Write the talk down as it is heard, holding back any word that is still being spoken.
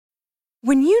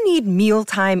When you need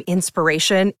mealtime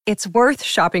inspiration, it's worth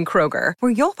shopping Kroger,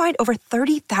 where you'll find over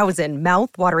 30,000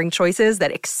 mouth-watering choices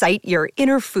that excite your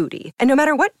inner foodie. And no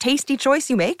matter what tasty choice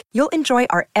you make, you'll enjoy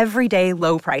our everyday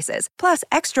low prices, plus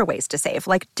extra ways to save,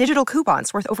 like digital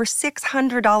coupons worth over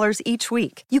 $600 each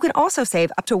week. You can also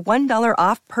save up to $1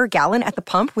 off per gallon at the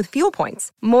pump with fuel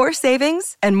points. More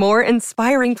savings and more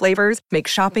inspiring flavors make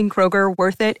shopping Kroger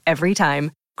worth it every time.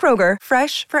 Kroger,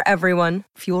 fresh for everyone.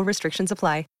 Fuel restrictions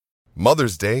apply.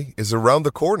 Mother's Day is around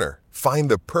the corner.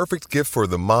 Find the perfect gift for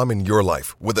the mom in your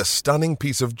life with a stunning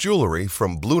piece of jewelry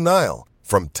from Blue Nile.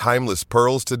 From timeless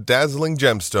pearls to dazzling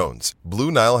gemstones,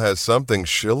 Blue Nile has something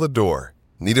she'll adore.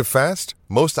 Need it fast?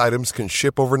 Most items can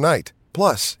ship overnight.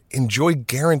 Plus, enjoy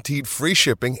guaranteed free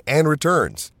shipping and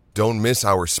returns. Don't miss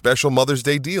our special Mother's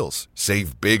Day deals.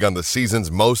 Save big on the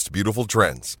season's most beautiful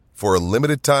trends. For a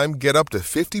limited time, get up to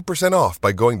 50% off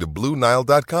by going to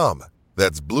BlueNile.com.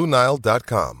 That's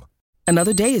BlueNile.com.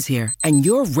 Another day is here, and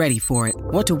you're ready for it.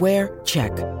 What to wear?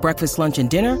 Check. Breakfast, lunch, and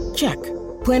dinner? Check.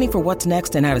 Planning for what's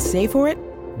next and how to save for it?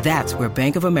 That's where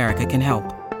Bank of America can help.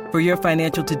 For your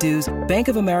financial to-dos, Bank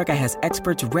of America has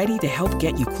experts ready to help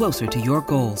get you closer to your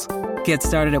goals. Get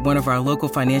started at one of our local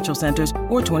financial centers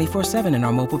or 24/7 in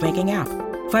our mobile banking app.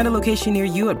 Find a location near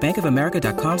you at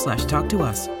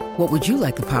bankofamerica.com/talktous. What would you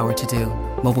like the power to do?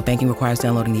 Mobile banking requires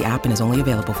downloading the app and is only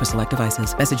available for select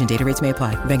devices. Message and data rates may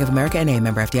apply. Bank of America N.A.,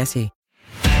 member FDIC.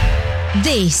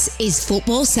 This is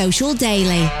Football Social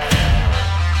Daily.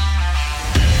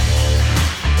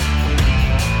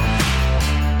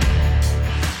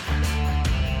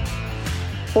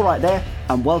 All right there,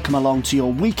 and welcome along to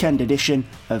your weekend edition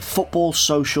of Football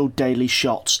Social Daily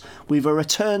Shots. We've a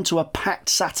return to a packed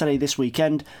Saturday this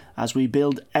weekend as we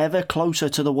build ever closer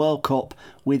to the World Cup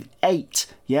with eight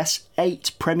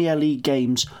Premier League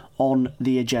games on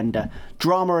the agenda.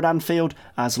 Drama at Anfield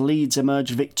as Leeds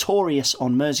emerge victorious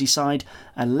on Merseyside,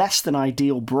 a less than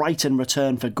ideal Brighton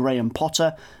return for Graham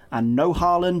Potter, and no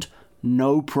Haaland,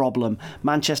 no problem.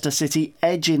 Manchester City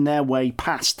edging their way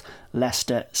past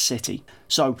Leicester City.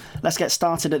 So let's get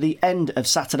started at the end of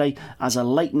Saturday as a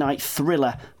late night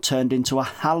thriller turned into a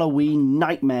Halloween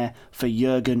nightmare for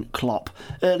Jurgen Klopp.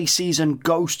 Early season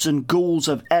ghosts and ghouls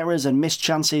of errors and missed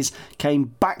chances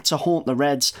came back to haunt the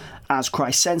Reds as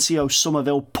Crysencio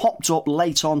Somerville popped up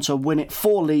late on to win it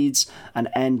for Leeds and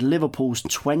end Liverpool's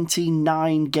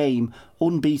 29-game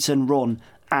unbeaten run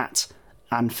at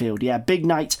Anfield. Yeah, big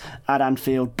night at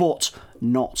Anfield, but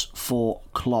not for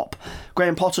Klopp.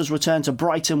 Graham Potter's return to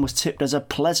Brighton was tipped as a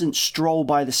pleasant stroll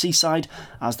by the seaside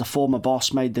as the former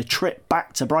boss made the trip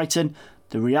back to Brighton.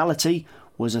 The reality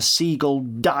was a seagull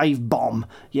dive bomb.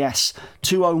 Yes,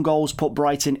 2 own goals put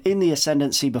Brighton in the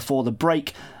ascendancy before the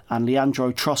break, and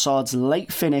Leandro Trossard's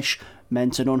late finish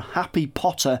meant an unhappy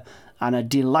Potter and a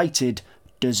delighted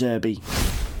De Zerbi.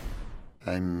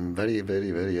 I'm very,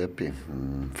 very, very happy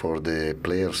for the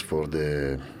players, for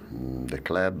the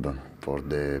club, for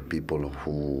the people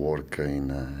who work in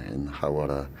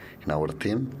our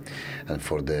team, and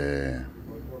for this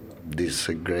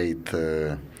great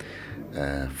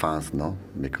fans, no,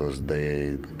 because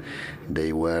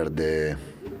they were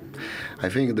I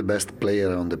think the best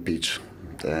player on the pitch,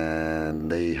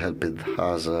 and they helped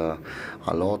us a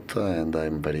lot, and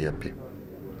I'm very happy.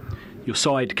 Your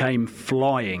side came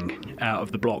flying out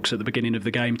of the blocks at the beginning of the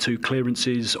game, 2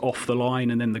 clearances off the line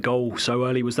and then the goal so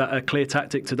early. Was that a clear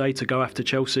tactic today to go after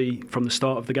Chelsea from the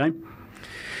start of the game?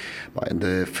 In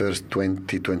the first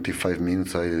 20-25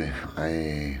 minutes,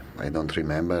 I don't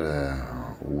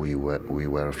remember. We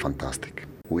were fantastic.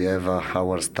 We have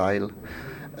our style,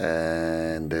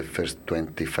 and the first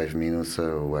 25 minutes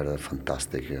were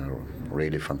fantastic,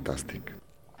 really fantastic.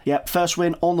 Yep, first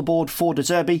win on the board for De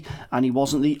Zerbi, and he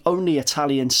wasn't the only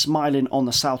Italian smiling on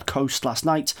the south coast last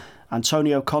night.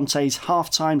 Antonio Conte's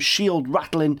half-time shield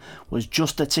rattling was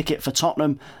just a ticket for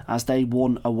Tottenham as they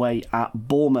won away at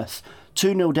Bournemouth.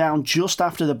 2-0 down just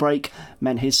after the break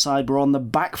meant his side were on the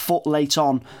back foot late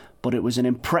on, but it was an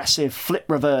impressive flip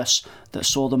reverse that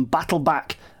saw them battle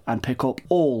back and pick up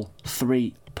all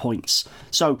 3 points.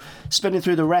 So, spinning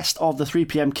through the rest of the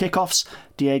 3pm kickoffs,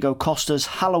 Diego Costa's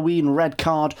Halloween red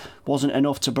card wasn't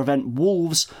enough to prevent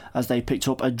Wolves as they picked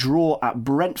up a draw at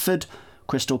Brentford.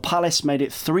 Crystal Palace made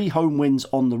it 3 home wins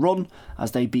on the run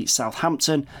as they beat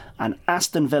Southampton, and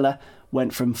Aston Villa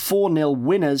went from 4-0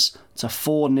 winners to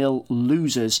 4-0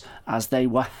 losers as they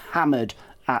were hammered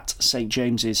at St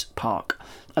James's Park.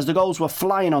 As the goals were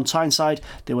flying on Tyneside,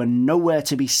 they were nowhere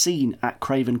to be seen at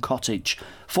Craven Cottage.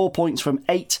 4 points from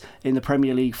 8 in the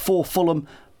Premier League for Fulham,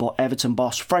 but Everton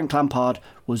boss Frank Lampard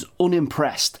was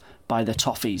unimpressed by the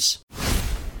Toffees.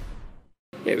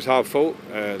 It was hard fought.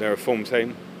 They're a form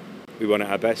team. we weren't at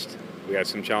our best. We had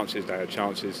some chances, they had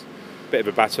chances. Bit of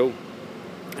a battle,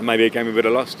 and maybe a game we would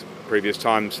have lost previous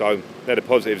time. So they're the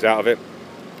positives out of it.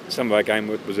 Some of our game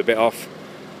was a bit off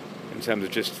in terms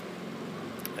of just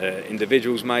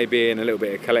individuals maybe, and a little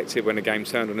bit of collective when the game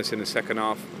turned on us in the second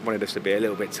half. Wanted us to be a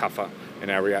little bit tougher in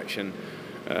our reaction.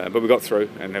 But we got through,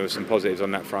 and there were some positives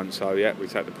on that front. So yeah, we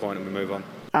take the point and we move on.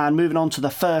 And moving on to the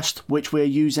first, which we're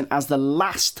using as the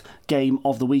last game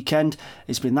of the weekend.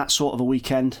 It's been that sort of a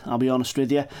weekend, I'll be honest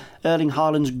with you. Erling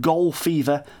Haaland's goal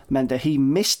fever meant that he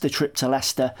missed the trip to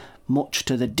Leicester, much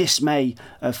to the dismay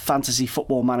of fantasy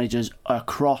football managers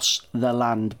across the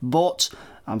land. But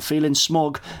I'm feeling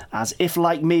smug, as if,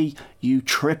 like me, you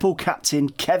triple captain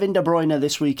Kevin De Bruyne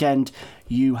this weekend,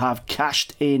 you have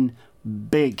cashed in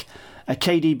big. A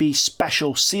KDB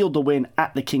special sealed the win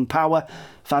at the King Power.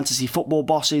 Fantasy football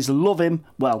bosses love him.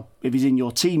 Well, if he's in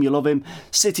your team, you love him.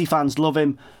 City fans love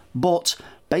him. But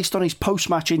based on his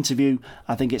post-match interview,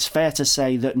 I think it's fair to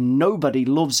say that nobody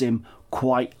loves him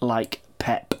quite like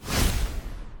Pep.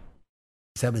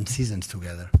 7 seasons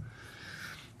together.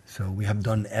 So we have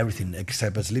done everything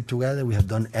except sleep together. We have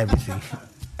done everything.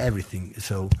 Everything.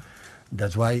 So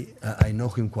that's why I know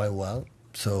him quite well.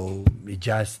 So it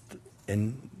just...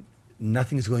 and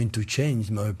nothing is going to change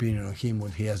my opinion on him,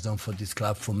 what he has done for this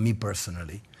club, for me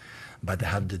personally. But I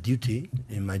have the duty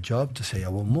in my job to say, I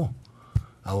want more.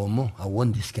 I want more. I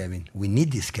want this Kevin. We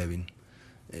need this Kevin.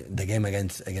 The game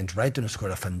against Brighton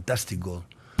scored a fantastic goal.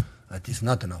 That is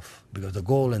not enough, because the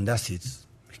goal, and that's it.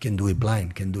 He can do it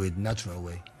blind, can do it natural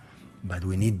way. But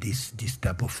we need this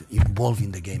type of involve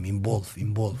in the game, involve.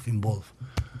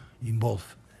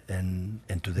 And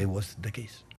today was the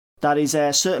case. That is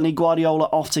certainly Guardiola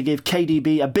off to give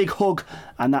KDB a big hug,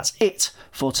 and that's it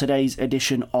for today's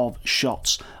edition of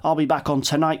Shots. I'll be back on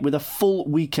tonight with a full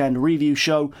weekend review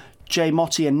show. Jay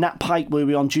Motti and Nat Pike will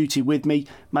be on duty with me.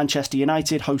 Manchester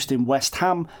United hosting West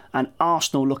Ham, and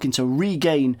Arsenal looking to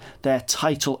regain their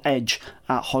title edge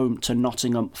at home to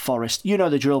Nottingham Forest. You know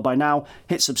the drill by now.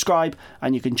 Hit subscribe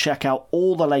and you can check out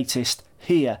all the latest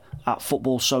here at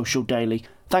Football Social Daily.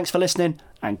 Thanks for listening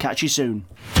and catch you soon.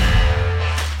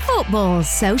 Football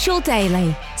Social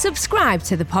Daily. Subscribe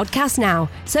to the podcast now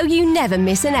so you never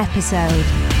miss an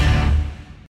episode.